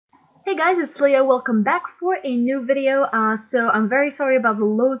Hey guys, it's Leo. Welcome back for a new video. So I'm very sorry about the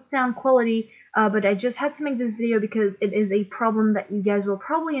low sound quality, but I just had to make this video because it is a problem that you guys will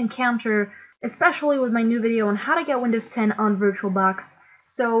probably encounter, especially with my new video on how to get Windows 10 on VirtualBox.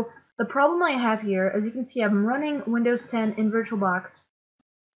 So the problem I have here, as you can see, I'm running Windows 10 in VirtualBox,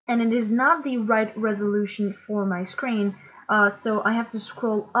 and it is not the right resolution for my screen. So I have to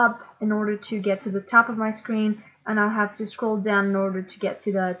scroll up in order to get to the top of my screen, and I'll have to scroll down in order to get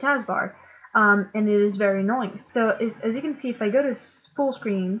to the taskbar, and it is very annoying. So as you can see, if I go to full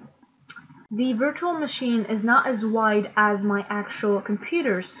screen, the virtual machine is not as wide as my actual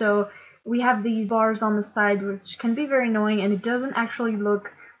computer, so we have these bars on the side which can be very annoying, and it doesn't actually look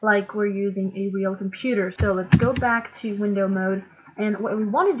like we're using a real computer. So let's go back to window mode, and what we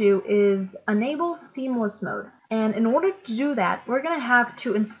want to do is enable seamless mode. And in order to do that, we're going to have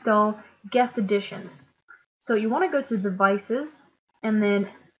to install guest editions. So you want to go to devices and then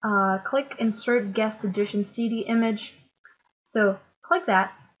click insert guest edition CD image. So click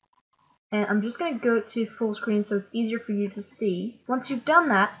that, and I'm just going to go to full screen so it's easier for you to see. Once you've done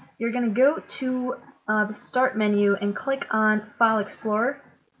that, you're going to go to the start menu and click on File Explorer.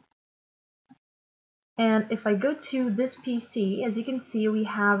 And if I go to this PC, as you can see, we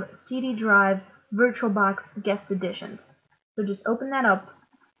have CD drive VirtualBox guest editions. So just open that up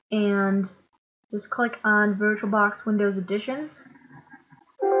and just click on VirtualBox Windows Editions.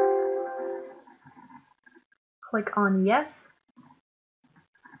 Click on Yes.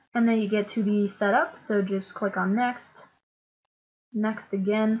 And then you get to the setup, so just click on Next, Next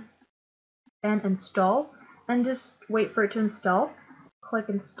again, and Install. And just wait for it to install. Click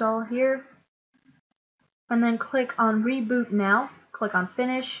Install here. And then click on Reboot Now. Click on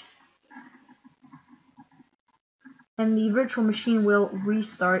Finish. And the virtual machine will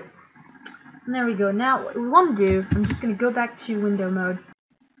restart. And there we go. Now what we want to do, I'm just going to go back to window mode.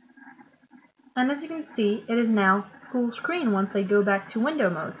 And as you can see, it is now full screen once I go back to window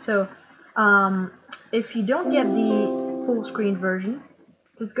mode. So if you don't get the full screen version,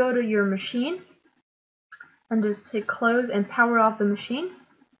 just go to your machine and just hit close and power off the machine.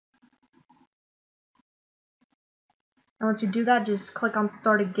 And once you do that, just click on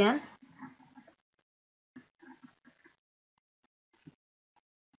start again.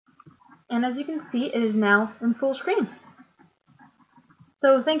 And as you can see, it is now in full screen.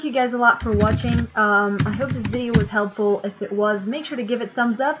 So thank you guys a lot for watching. I hope this video was helpful. If it was, make sure to give it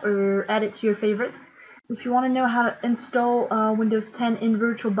thumbs up or add it to your favorites. If you want to know how to install Windows 10 in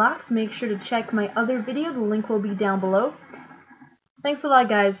VirtualBox, make sure to check my other video. The link will be down below. Thanks a lot,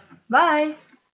 guys. Bye!